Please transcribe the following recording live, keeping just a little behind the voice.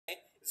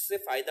उससे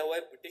फायदा हुआ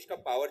है, ब्रिटिश का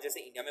पावर जैसे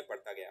इंडिया में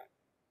बढ़ता गया।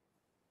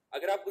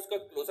 अगर आप उसका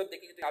क्लोजअप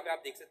देखेंगे तो यहाँ पे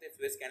आप देख सकते हैं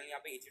सुएज कैनल यहाँ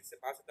पे इजिप्ट से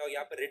पास होता है और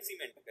यहाँ पे रेड सी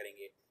में एंटर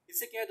करेंगे।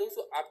 इससे क्या है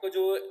दोस्तों, आपका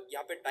जो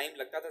यहाँ पे टाइम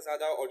लगता था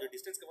ज्यादा और जो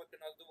डिस्टेंस कवर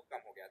करना होता था वो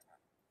कम हो गया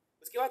था।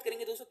 उसके बाद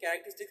करेंगे दोस्तों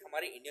कैरेक्टरिस्टिक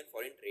हमारे इंडियन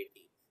फॉरेन ट्रेड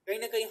की। कहीं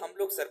ना कहीं हम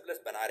लोग सरप्लस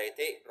बना रहे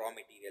थे रॉ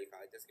मटेरियल का,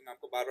 जैसे कि मैं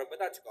आपको बार बार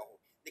बता चुका हूँ।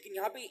 लेकिन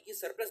यहाँ पे ये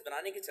सरप्लस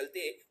बनाने के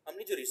चलते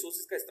हमने जो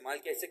रिसोर्सेज का इस्तेमाल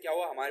किया, इससे क्या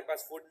हुआ, हमारे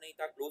पास फूड नहीं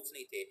था, क्लोथ्स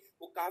नहीं थे,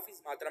 वो काफी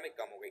मात्रा में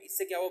कम हो गए।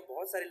 इससे क्या हुआ,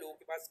 बहुत सारे लोगों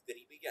के पास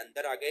गरीबी के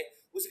अंदर आ गए।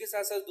 उसके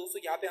साथ साथ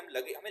दोस्तों यहाँ पे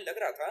हमें लग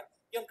रहा था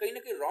कि हम कहीं ना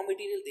कहीं रॉ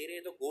मटेरियल दे रहे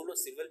हैं तो गोल्ड और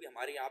सिल्वर भी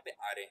हमारे यहाँ पे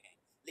आ रहे हैं,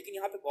 लेकिन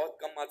यहाँ पे बहुत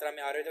कम मात्रा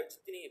में आ रहे थे। और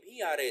जितने भी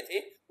आ रहे थे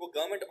वो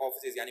गवर्नमेंट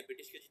ऑफिस यानी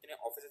ब्रिटिश के जितने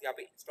ऑफिस यहाँ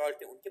पे इंस्टॉल्ड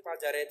थे उनके पास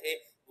जा रहे थे,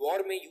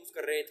 वॉर में यूज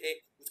कर रहे थे।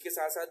 उसके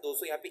साथ साथ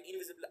दोस्तों यहाँ पे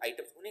इनविजिबल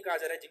आइटम्स उन्हें कहा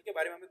जा रहा है जिनके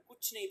बारे में हमें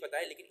कुछ नहीं पता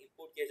है, लेकिन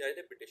इंपोर्ट किए जा रहे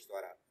थे ब्रिटिश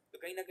द्वारा। तो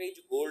कहीं ना कहीं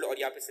जो गोल्ड और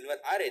यहाँ पे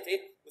सिल्वर आ रहे थे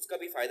उसका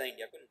भी फायदा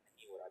इंडिया को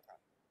नहीं हो रहा था।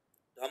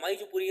 तो हमारी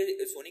जो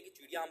पूरी सोने की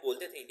चिड़िया हम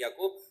बोलते थे इंडिया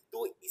को,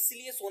 तो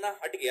इसलिए सोना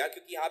हट गया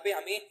क्योंकि यहाँ पे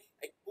हमें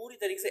एक पूरी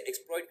तरीके से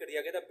एक्सप्लॉइट कर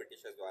दिया गया था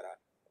ब्रिटिशर्स द्वारा।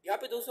 यहाँ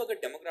पे दोस्तों अगर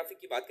डेमोग्राफिक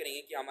की बात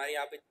करेंगे कि हमारे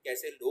यहाँ पे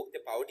कैसे लोग थे,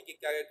 पॉवर्टी की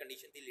क्या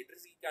कंडीशन थी,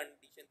 लिटरेसी की क्या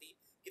कंडीशन थी,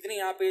 कितने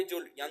यहाँ पे जो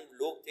यंग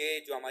लोग थे,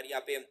 जो हमारी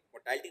यहाँ पे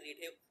मोर्टेलिटी रेट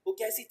है वो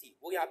कैसी थी,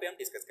 वो यहाँ पे हम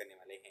डिस्कस करने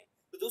वाले हैं।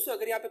 तो दोस्तों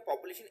अगर यहाँ पे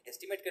पॉपुलेशन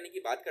एस्टिमेट करने की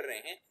बात कर रहे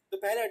हैं तो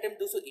पहला अटेम्प्ट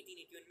दोस्तों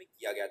 1881 में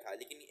किया गया था,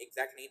 लेकिन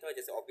एग्जैक्ट नहीं था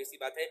जैसे ऑब्वियस सी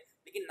बात है।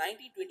 लेकिन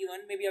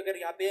 1921 में भी अगर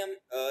यहाँ पे हम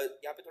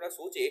यहाँ पे थोड़ा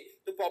सोचे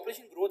तो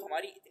पॉपुलेशन ग्रोथ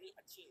हमारी इतनी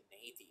अच्छी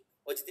नहीं थी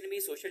और जितने भी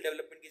सोशल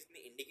डेवलपमेंट के जितने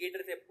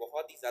इंडिकेटर थे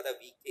बहुत ही ज्यादा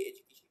वीक थे।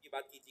 एजुकेशन की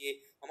बात कीजिए,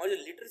 हमारा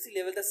जो लिटरेसी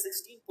लेवल था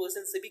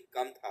 16% से भी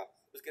कम था।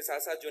 उसके साथ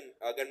साथ जो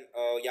अगर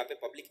यहाँ पे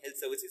पब्लिक हेल्थ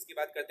सर्विसेज की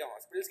बात करते हैं,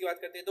 हॉस्पिटल्स की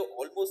बात करते हैं तो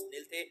ऑलमोस्ट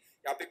नील थे।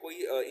 यहाँ पे कोई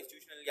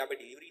इंस्टीट्यूशनल यहाँ पे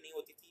डिलीवरी नहीं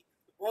होती थी,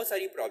 तो बहुत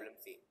सारी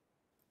प्रॉब्लम थी।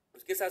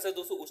 उसके साथ साथ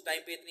दोस्तों उस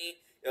टाइम पे इतनी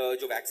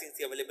जो वैक्सीन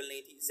थी अवेलेबल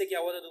नहीं थी। इससे क्या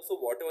हुआ था दोस्तों,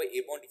 वॉट एवर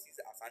एयरबॉर्न डिसीज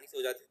आसानी से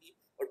हो जाती थी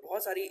और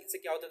बहुत सारी इससे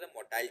क्या होता था,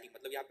 मोर्टेलिटी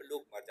मतलब यहाँ पे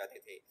लोग मर जाते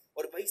थे।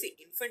 और वहीं से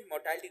इन्फेंट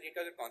मोर्टेलिटी रेट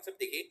का अगर कॉन्सेप्ट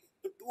देखें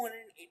तो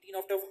 218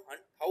 आउट ऑफ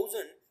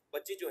 1000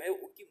 बच्चे जो है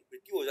उनकी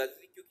मृत्यु हो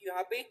जाती थी क्योंकि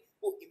यहाँ पे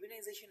वो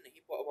इम्यूनाइजेशन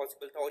नहीं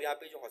पॉसिबल था और यहाँ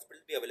पे जो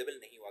हॉस्पिटल भी अवेलेबल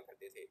नहीं हुआ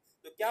करते थे।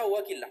 तो क्या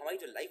हुआ कि हमारी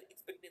जो लाइफ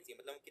एक्सपेक्टेंसी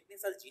मतलब हम कितने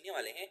साल जीने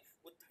वाले हैं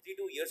वो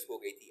 32 ईयर्स हो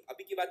गई थी।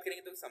 अभी की बात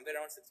करेंगे तो समवेयर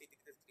अराउंड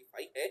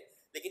 63-65 है,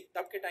 लेकिन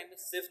तब के टाइम में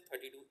सिर्फ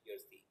 32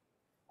 ईयर्स थी।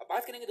 अब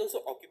बात करेंगे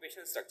दोस्तों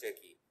ऑक्यूपेशनल स्ट्रक्चर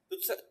की,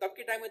 तो तब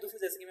के टाइम में दोस्तों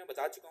जैसे कि मैं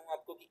बता चुका हूँ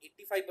आपको कि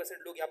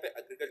 85% लोग यहाँ पे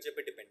एग्रीकल्चर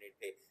पे डिपेंडेंट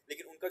थे,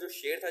 लेकिन उनका जो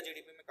शेयर था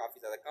जीडीपी में काफी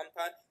ज्यादा कम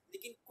था।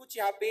 लेकिन कुछ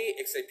यहाँ पे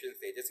एक्सेप्शन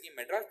थे, जैसे कि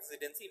मद्रास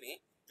प्रेसिडेंसी में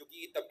जो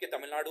कि तब के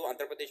तमिलनाडु,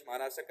 आंध्र प्रदेश,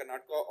 महाराष्ट्र,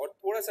 कर्नाटक और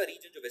थोड़ा सा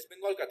रीजन जो वेस्ट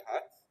बंगाल का था,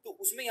 तो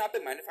उसमें यहाँ पे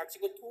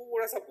मैन्युफैक्चरिंग को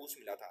थोड़ा सा बूस्ट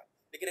मिला था।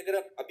 लेकिन अगर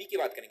आप अभी की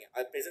बात करेंगे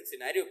प्रेजेंट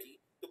सिनेरियो की,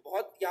 तो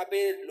बहुत यहाँ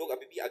पे लोग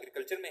अभी भी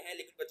एग्रीकल्चर में हैं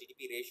लेकिन उनका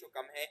जीडीपी रेशियो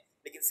कम है।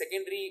 लेकिन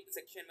सेकेंडरी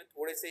सेक्शन में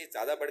थोड़े से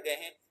ज्यादा बढ़ गए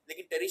हैं।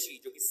 लेकिन टेरिशरी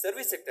जो कि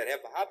सर्विस सेक्टर है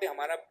वहां पे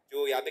हमारा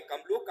जो यहाँ पे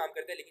कम लोग काम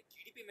करते हैं लेकिन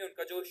जीडीपी में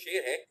उनका जो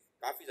शेयर है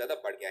काफी ज्यादा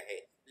बढ़ गया है।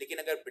 लेकिन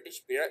अगर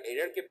ब्रिटिश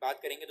एरियर की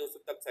बात करेंगे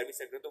दोस्तों तब सर्विस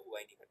सेक्टर तो हुआ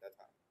ही नहीं करता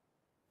था।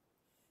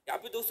 यहाँ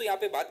पे दोस्तों यहाँ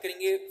पे बात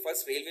करेंगे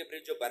फर्स्ट रेलवे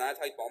ब्रिज जो बना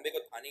था बॉम्बे को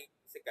थाने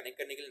से कनेक्ट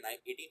करने के लिए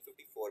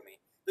 1854 में,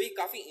 तो ये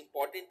काफी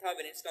इंपॉर्टेंट था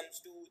when it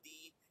comes to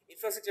the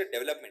infrastructure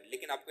development.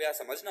 लेकिन आपको यह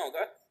समझना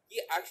होगा कि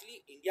एक्चुअली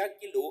इंडिया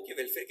के लोगों के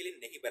वेलफेयर के लिए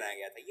नहीं बनाया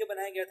गया था, ये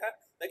बनाया गया था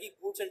ताकि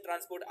गुड्स एंड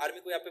ट्रांसपोर्ट आर्मी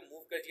को यहाँ पे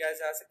मूव कर दिया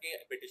जा सके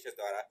ब्रिटिशर्स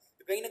द्वारा।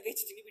 तो कहीं ना कहीं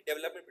जितनी भी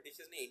डेवलपमेंट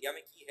ब्रिटिशर्स ने इंडिया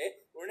में की है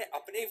उन्होंने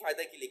अपने ही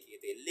फायदा के लिए किए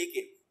थे,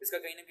 लेकिन इसका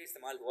कहीं ना कहीं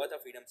इस्तेमाल हुआ था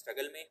फ्रीडम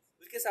स्ट्रगल में।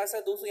 उसके साथ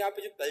साथ दोस्तों यहाँ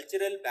पे जो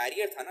कल्चरल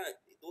बैरियर था ना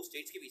दो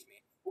स्टेट्स के बीच में,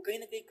 वो कहीं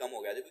ना कहीं कम हो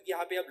गया था क्योंकि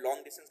यहाँ पे अब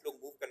लॉन्ग डिस्टेंस लोग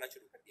मूव करना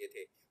शुरू कर दिए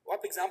थे। तो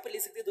आप एग्जांपल ले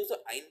सकते हैं दोस्तों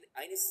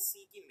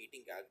आईएनसी की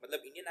मीटिंग का,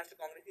 मतलब इंडियन नेशनल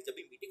कांग्रेस की जब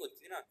भी मीटिंग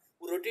होती थी ना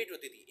वो रोटेट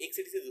होती थी एक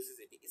सिटी से दूसरी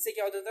सिटी। इससे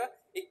क्या होता था,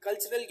 एक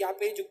कल्चरल यहाँ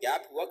पे जो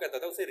गैप हुआ करता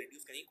था उसे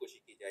रिड्यूस करने की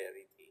कोशिश की जा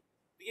रही थी।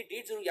 तो ये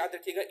डेट जरूर याद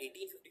रखिएगा,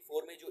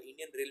 1854 में जो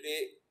इंडियन रेलवे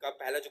का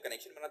पहला जो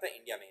कनेक्शन बना था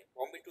इंडिया में,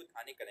 बॉम्बे टू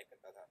थाने कनेक्ट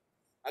करता था।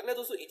 अगला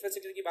दोस्तों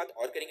इंफ्रास्ट्रक्चर की बात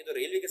और करेंगे तो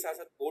रेलवे के साथ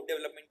साथ पोर्ट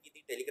डेवलपमेंट की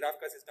थी, टेलीग्राफ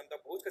का सिस्टम था,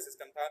 पोस्ट का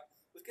सिस्टम था।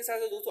 उसके साथ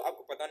साथ दोस्तों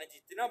आपको पता नहीं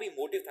जितना भी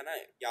मोटिव था ना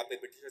यहाँ पे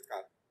ब्रिटिशर्स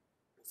का,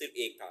 सिर्फ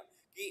एक था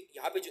कि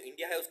यहाँ पे जो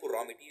इंडिया है उसको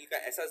रॉ मटेरियल का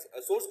ऐसा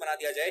सोर्स बना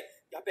दिया जाए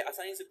यहाँ पे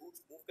आसानी से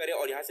गुड्स मूव करे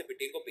और यहाँ से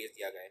ब्रिटेन को भेज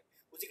दिया गया।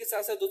 उसी के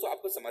साथ साथ दोस्तों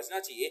आपको समझना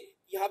चाहिए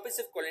कि यहाँ पे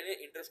सिर्फ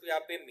कॉलोनियल इंटरेस्ट को यहाँ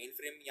पे मेन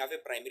फ्रेम या फिर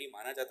प्राइमरी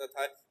माना जाता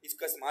था,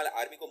 इसका इस्तेमाल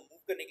आर्मी को मूव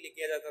करने के लिए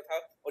किया जाता था।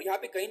 और यहाँ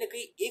पे कहीं ना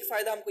कहीं एक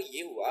फायदा हमको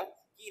ये हुआ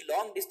कि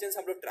लॉन्ग डिस्टेंस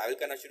हम लोग ट्रैवल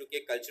करना शुरू किए,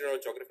 कल्चरल और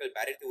ज्योग्राफिकल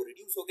बैरियर थे वो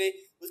रिड्यूस हो गए।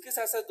 उसके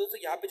साथ साथ दोस्तों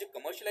यहाँ पे जो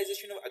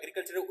कमर्शियलाइजेशन ऑफ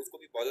एग्रीकल्चर है उसको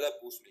भी बहुत ज्यादा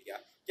बूस्ट मिल गया।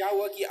 क्या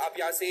हुआ कि आप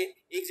यहाँ से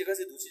एक जगह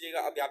से दूसरी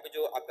जगह अब यहाँ पे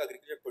जो आपका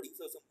एग्रीकल्चर प्रोड्यूस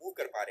है उसे मूव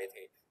कर पा रहे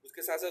थे।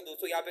 उसके साथ साथ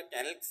दोस्तों यहाँ पे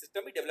कैनल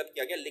सिस्टम भी डेवलप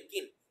किया गया,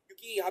 लेकिन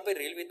क्योंकि यहाँ पे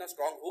रेलवे इतना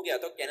स्ट्रांग हो गया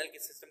था कैनल के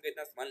सिस्टम का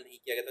इतना इस्तेमाल नहीं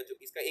किया गया था। जो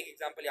इसका एक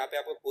एग्जांपल यहाँ पे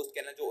आपको कोस्ट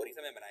कैनल जो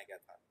ओडिशा में बनाया गया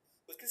था।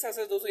 उसके साथ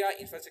साथ दोस्तों यहाँ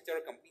इंफ्रास्ट्रक्चर और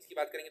कंपनीज की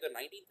बात करेंगे तो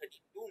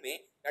 1932 में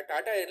यहाँ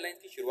टाटा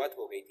एयरलाइंस की शुरुआत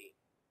हो गई थी।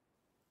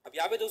 अब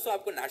यहाँ पे दोस्तों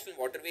आपको नेशनल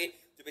वाटरवे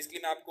जो बेसिकली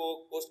मैं आपको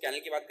कोस्ट कैनल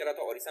की बात कर रहा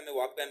था ओडिशा में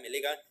वो आपको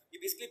मिलेगा। ये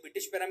बेसिकली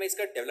ब्रिटिश पैरा में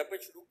इसका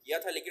डेवलपमेंट शुरू किया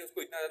था लेकिन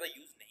उसको इतना ज्यादा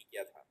यूज नहीं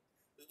किया था।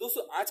 तो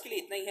दोस्तों आज के लिए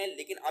इतना ही है,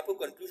 लेकिन आपको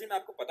कंक्लूजन में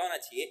आपको पता होना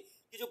चाहिए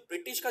कि जो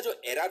ब्रिटिश का जो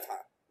एरा था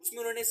उसमें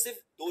उन्होंने सिर्फ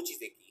दो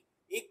चीजें की।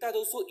 एक था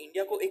दोस्तों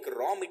इंडिया को एक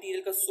रॉ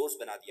मटेरियल का सोर्स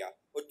बना दिया,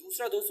 और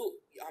दूसरा दोस्तों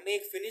हमें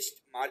एक फिनिश्ड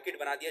मार्केट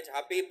बना दिया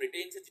जहां पे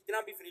ब्रिटेन से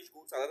जितना भी फिनिश्ड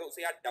गुड्स आता था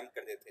उसे यहाँ डंप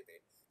कर देते थे।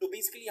 तो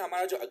बेसिकली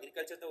हमारा जो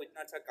एग्रीकल्चर था वो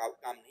इतना अच्छा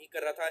काम नहीं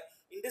कर रहा था।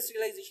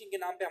 इंडस्ट्रियलाइजेशन के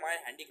नाम पे हमारे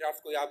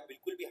हैंडीक्राफ्ट को यहाँ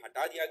बिल्कुल भी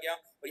हटा दिया गया,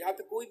 और यहाँ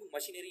पे कोई भी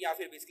मशीनरी या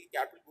फिर बेसिकली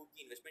कैपिटल गुड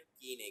की इन्वेस्टमेंट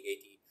की नहीं गई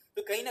थी।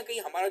 तो कहीं ना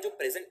कहीं हमारा जो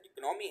प्रेजेंट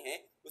इकोनॉमी है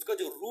उसका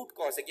जो रूट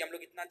कॉज है कि हम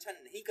लोग इतना अच्छा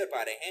नहीं कर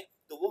पा रहे हैं,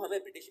 तो वो हमें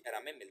ब्रिटिश एरा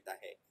में मिलता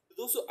है। तो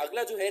दोस्तों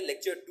अगला जो है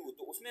लेक्चर 2,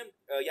 तो उसमें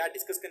यहाँ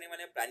डिस्कस करने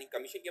वाले हैं प्लानिंग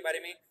कमीशन के बारे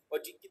में, और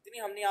कितनी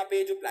हमने यहाँ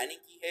पे जो प्लानिंग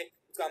की है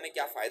उसका हमें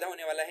क्या फायदा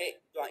होने वाला है।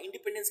 जो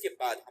इंडिपेंडेंस के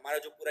बाद हमारा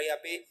जो पूरा यहाँ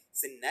पे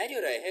सिनेरियो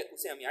रहे है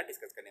उसे हम यहाँ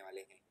डिस्कस करने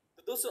वाले हैं।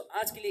 तो दोस्तों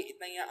आज के लिए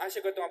इतना ही है।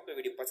 आशा करता हूँ आपको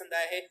वीडियो पसंद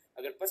आया है।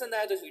 अगर पसंद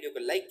आया तो इस वीडियो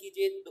को लाइक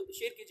कीजिए,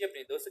 शेयर कीजिए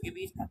अपने दोस्तों के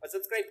बीच, और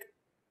subscribe.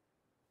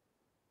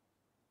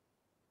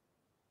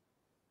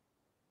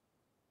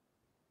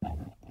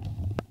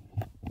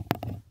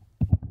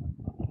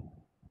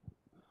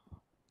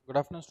 Good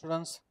afternoon,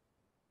 students.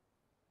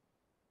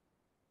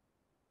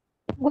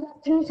 Good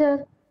afternoon,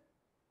 sir.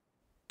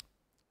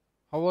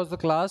 How was the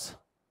class?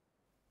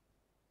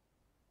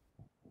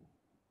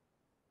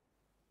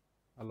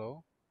 Hello,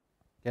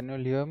 can you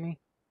all hear me?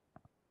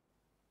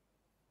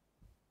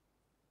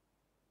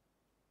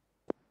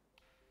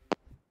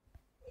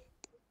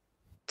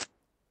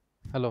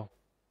 Hello,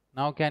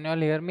 now can you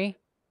all hear me?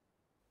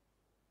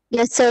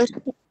 Yes, sir.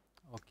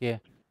 Okay,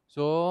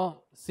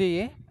 so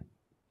see,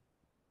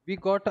 we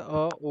got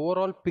a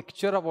overall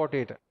picture about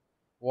it.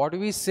 What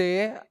we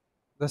say,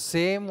 the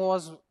same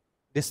was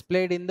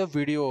displayed in the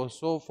video.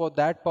 So for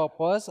that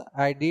purpose,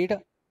 I did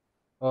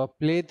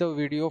play the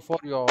video for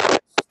your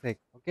sake.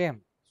 Okay,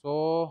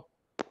 so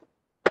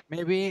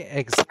maybe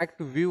exact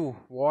view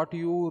what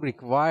you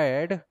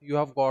required, you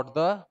have got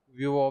the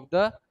view of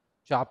the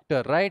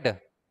chapter, right?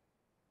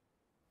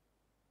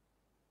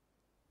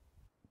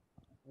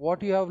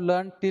 What you have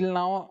learned till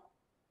now,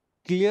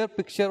 clear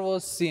picture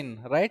was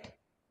seen, right?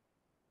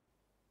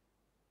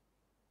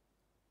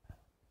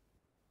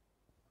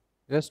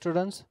 Yes,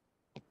 students,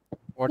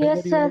 whatever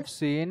Yes, you sir. have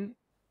seen,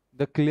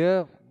 the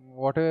clear,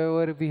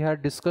 whatever we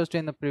had discussed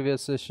in the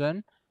previous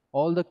session,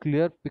 all the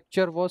clear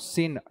picture was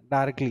seen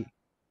directly.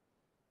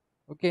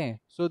 Okay,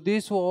 so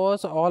this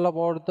was all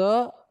about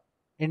the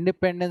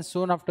independence.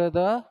 Soon after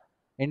the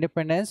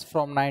independence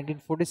from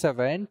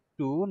 1947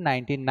 to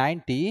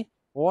 1990,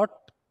 what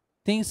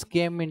things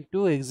came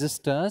into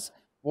existence,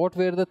 what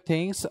were the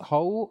things,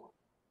 how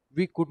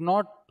we could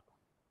not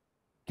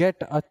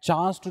get a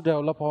chance to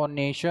develop our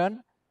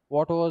nation,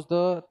 what was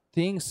the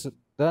things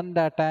done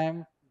that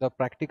time, the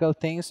practical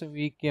things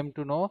we came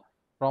to know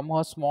from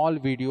a small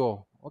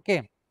video.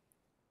 Okay,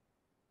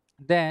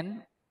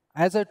 then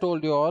as I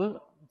told you all,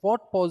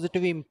 what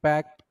positive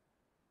impact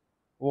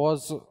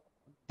was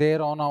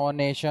there on our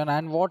nation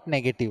and what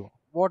negative,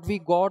 what we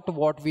got,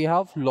 what we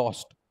have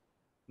lost.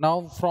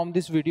 Now from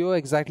this video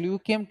exactly you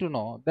came to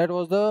know that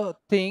was the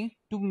thing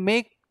to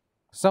make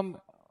some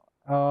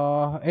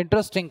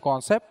interesting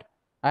concept.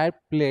 I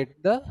played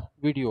the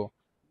video.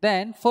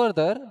 Then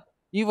further,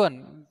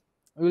 even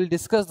we will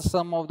discuss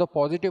some of the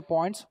positive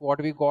points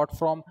what we got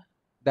from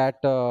that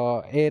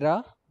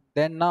era.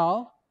 Then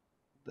now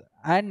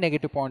and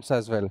negative points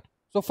as well.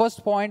 So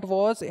first point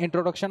was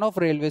introduction of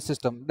railway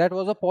system. That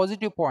was a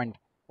positive point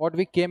what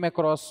we came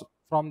across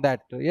from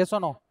that. Yes or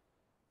no?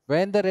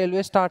 When the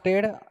railway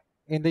started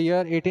in the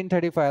year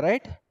 1835,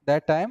 right?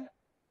 That time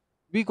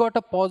we got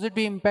a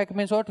positive impact,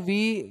 means what,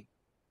 we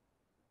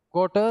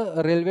got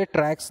a railway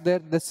tracks there.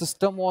 The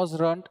system was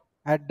run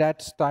at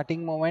that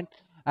starting moment,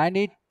 and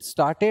it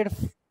started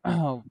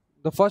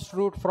the first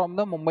route from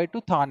the Mumbai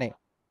to Thane,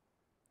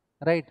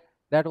 right?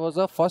 That was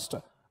a first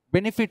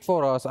benefit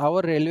for us.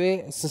 Our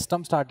railway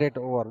system started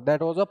over.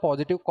 That was a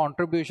positive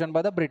contribution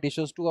by the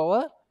Britishers to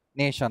our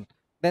nation.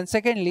 Then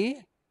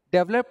secondly,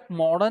 developed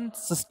modern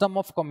system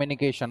of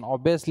communication.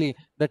 Obviously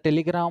the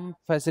telegram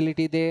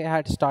facility they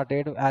had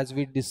started, as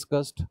we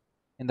discussed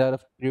in the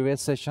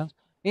previous sessions.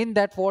 In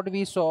that what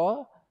we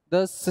saw,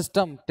 the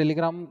system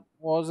telegram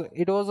was,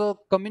 it was a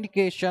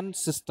communication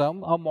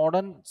system, a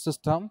modern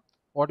system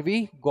what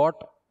we got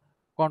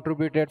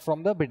contributed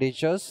from the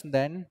Britishers.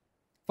 Then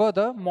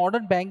further,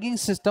 modern banking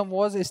system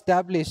was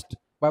established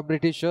by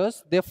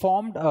Britishers. They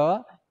formed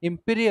a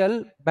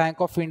Imperial Bank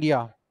of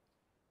India.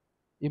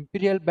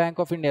 Imperial Bank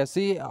of India.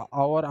 See,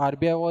 our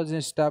RBI was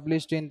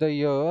established in the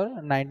year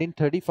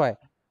 1935.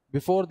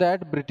 Before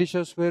that,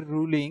 Britishers were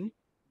ruling.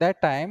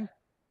 That time,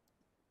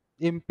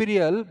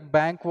 Imperial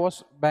Bank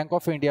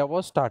of India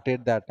was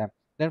started that time.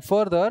 Then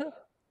further,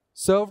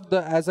 served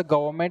as a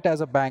government,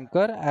 as a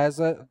banker,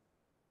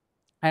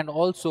 and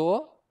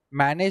also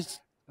manage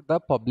the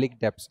public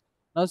debts.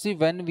 Now see,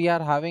 when we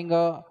are having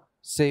a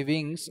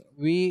savings,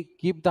 we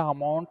keep the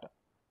amount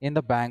in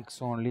the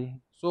banks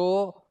only.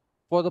 So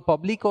for the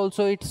public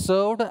also it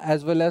served,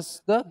 as well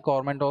as the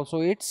government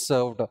also it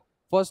served.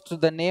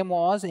 First the name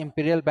was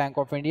Imperial Bank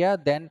of India.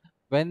 Then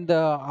when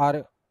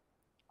the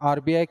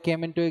RBI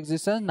came into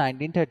existence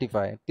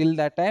 1935, till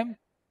that time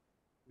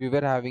we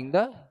were having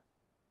the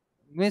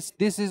Means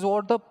this is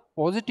what the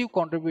positive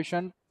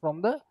contribution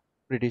from the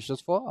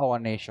Britishers for our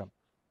nation.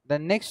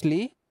 Then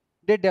nextly,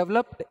 they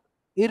developed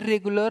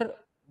irregular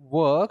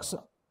works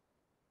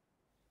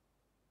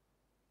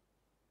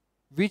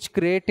which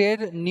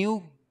created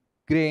new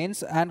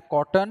grains and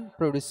cotton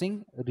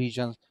producing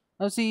regions.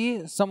 Now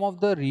see, some of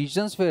the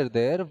regions were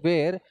there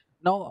where,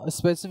 now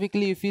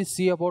specifically if we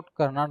see about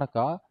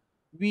Karnataka,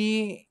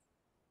 we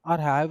are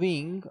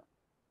having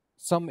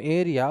some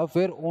area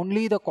where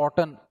only the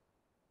cotton,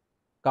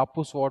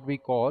 kapus what we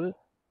call,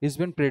 is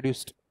been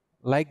produced.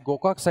 Like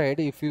Gokak side,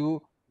 if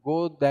you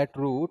go that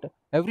route,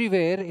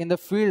 everywhere in the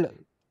field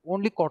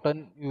only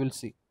cotton you will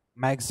see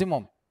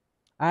maximum,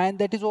 and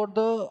that is what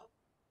the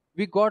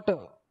we got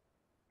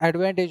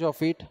advantage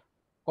of it.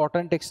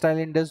 Cotton textile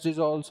industries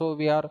also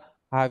we are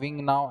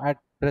having now at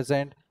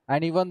present,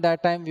 and even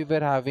that time we were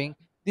having.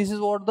 This is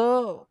what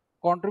the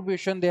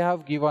contribution they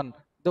have given.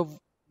 The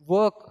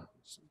work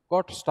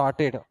got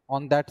started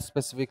on that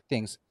specific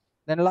things.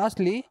 Then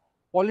lastly,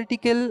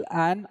 political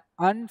and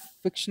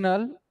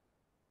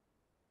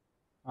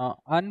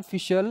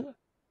unofficial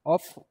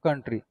of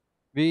country.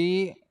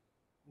 We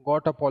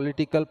got a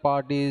political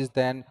parties,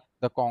 then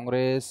the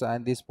Congress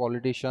and these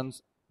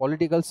politicians,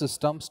 political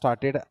system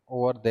started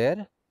over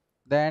there.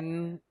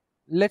 Then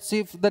let's see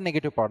if the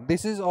negative part.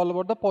 This is all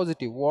about the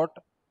positive, what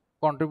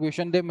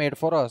contribution they made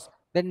for us.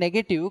 Then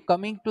negative,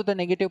 coming to the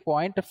negative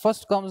point,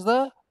 first comes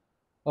the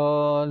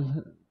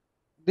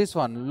this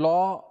one,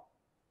 law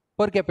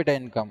per capita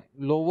income,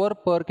 lower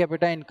per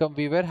capita income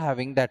we were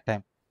having that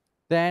time.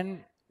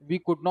 Then we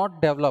could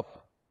not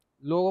develop,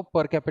 low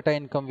per capita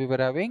income we were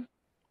having,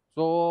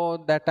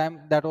 so that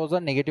time that was a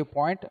negative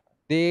point.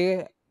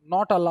 They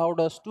not allowed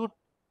us to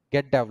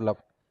get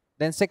developed.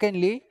 Then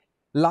secondly,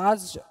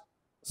 large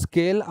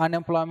scale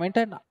unemployment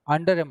and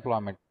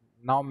underemployment.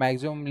 Now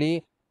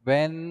maximally,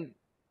 when,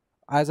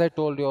 as I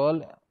told you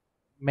all,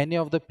 many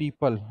of the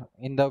people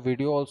in the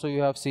video also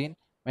you have seen,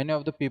 many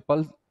of the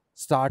people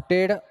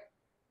started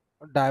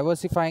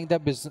diversifying the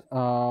business,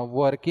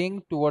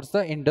 working towards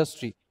the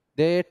industry.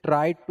 They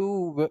tried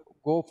to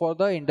go for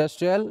the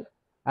industrial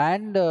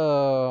and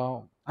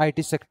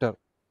IT sector.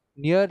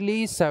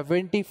 Nearly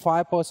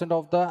 75%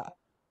 of the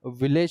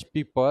village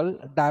people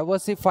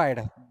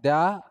diversified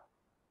their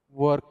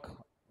work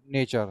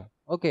nature.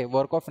 Okay,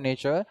 work of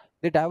nature.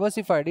 They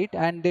diversified it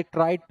and they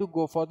tried to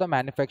go for the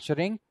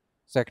manufacturing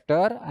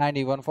sector and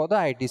even for the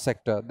IT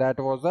sector. That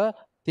was a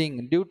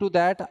thing. Due to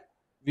that,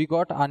 we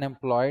got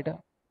unemployed.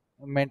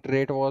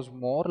 Rate was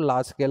more,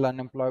 large scale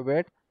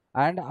unemployed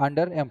and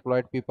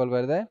underemployed people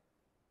were there.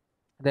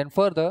 Then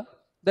further,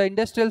 the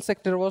industrial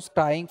sector was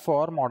trying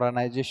for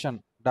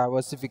modernization,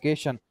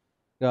 diversification,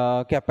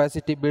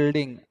 capacity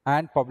building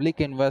and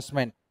public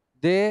investment.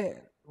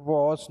 There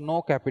was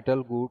no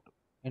capital good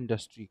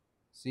industry.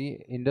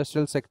 See,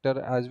 industrial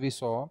sector, as we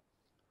saw,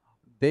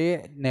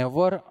 they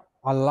never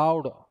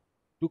allowed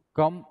to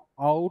come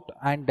out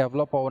and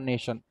develop our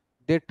nation.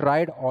 They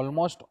tried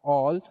almost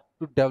all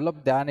to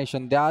develop their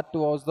nation. That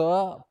was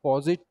the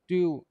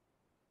positive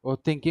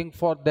thinking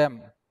for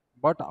them.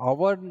 But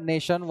our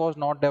nation was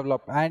not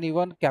developed, and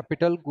even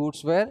capital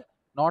goods were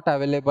not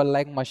available,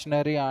 like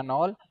machinery and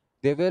all.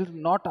 They were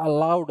not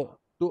allowed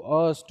to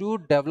us to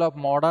develop.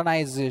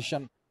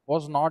 Modernization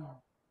was not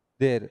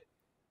there.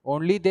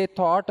 Only they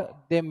thought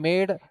they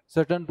made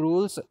certain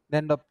rules,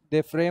 then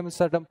they framed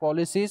certain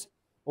policies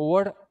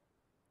over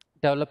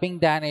developing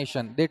their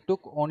nation. They took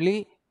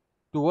only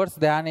towards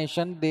their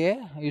nation, they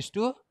used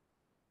to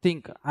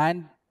think.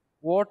 And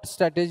what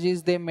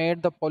strategies they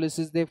made, the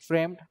policies they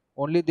framed,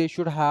 only they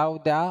should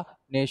have their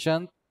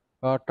nation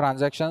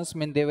transactions.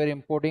 Mean they were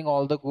importing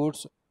all the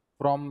goods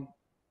from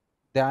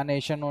their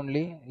nation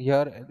only.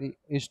 Here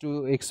is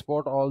to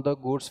export all the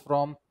goods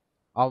from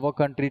our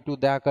country to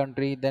their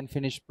country, then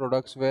finished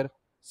products were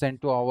sent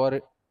to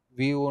our,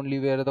 we only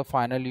were the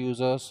final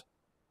users.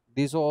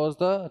 This was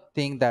the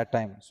thing that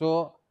time.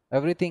 So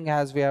everything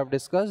as we have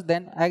discussed.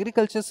 Then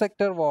agriculture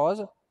sector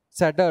was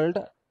saddled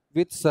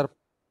with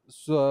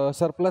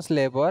surplus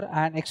labor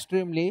and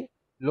extremely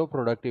low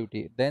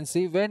productivity. Then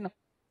see, when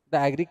the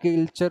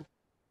agriculture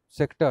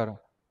sector,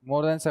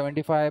 more than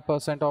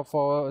 75% of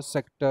our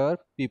sector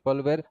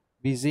people were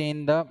busy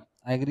in the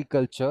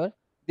agriculture,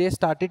 they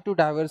started to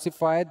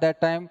diversify. That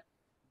time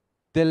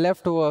they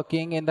left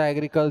working in the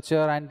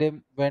agriculture and they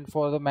went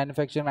for the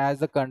manufacturing. As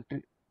the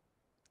country,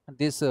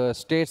 these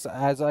states,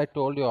 as I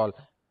told you all,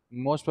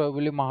 most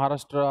probably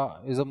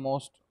Maharashtra is the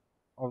most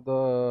of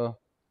the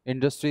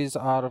industries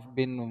are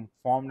been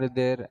formed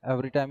there.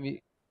 Every time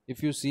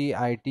if you see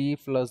IT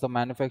plus the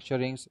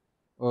manufacturing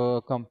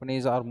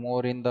companies are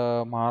more in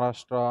the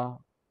Maharashtra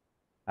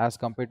as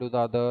compared to the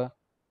other.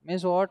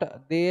 Means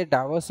what, they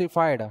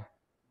diversified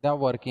the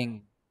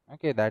working.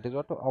 Okay, that is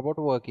what about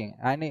working.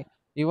 And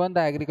even the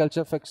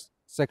agriculture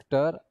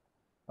sector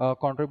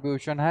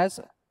contribution has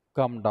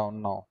come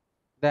down now.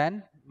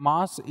 Then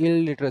mass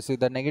illiteracy,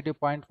 the negative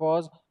point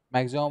was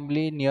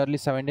maximally nearly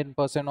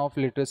 17% of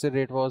literacy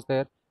rate was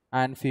there,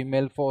 and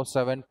female for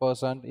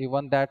 7%,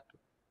 even that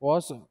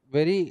was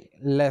very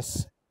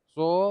less.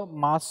 So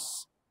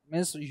mass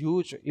means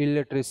huge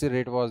illiteracy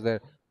rate was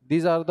there.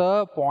 These are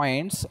the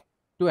points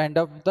to end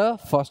up the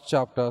first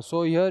chapter.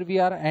 So here we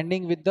are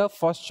ending with the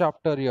first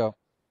chapter here.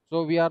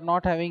 So we are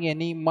not having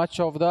any much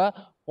of the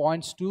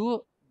points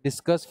to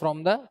discuss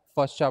from the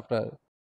first chapter.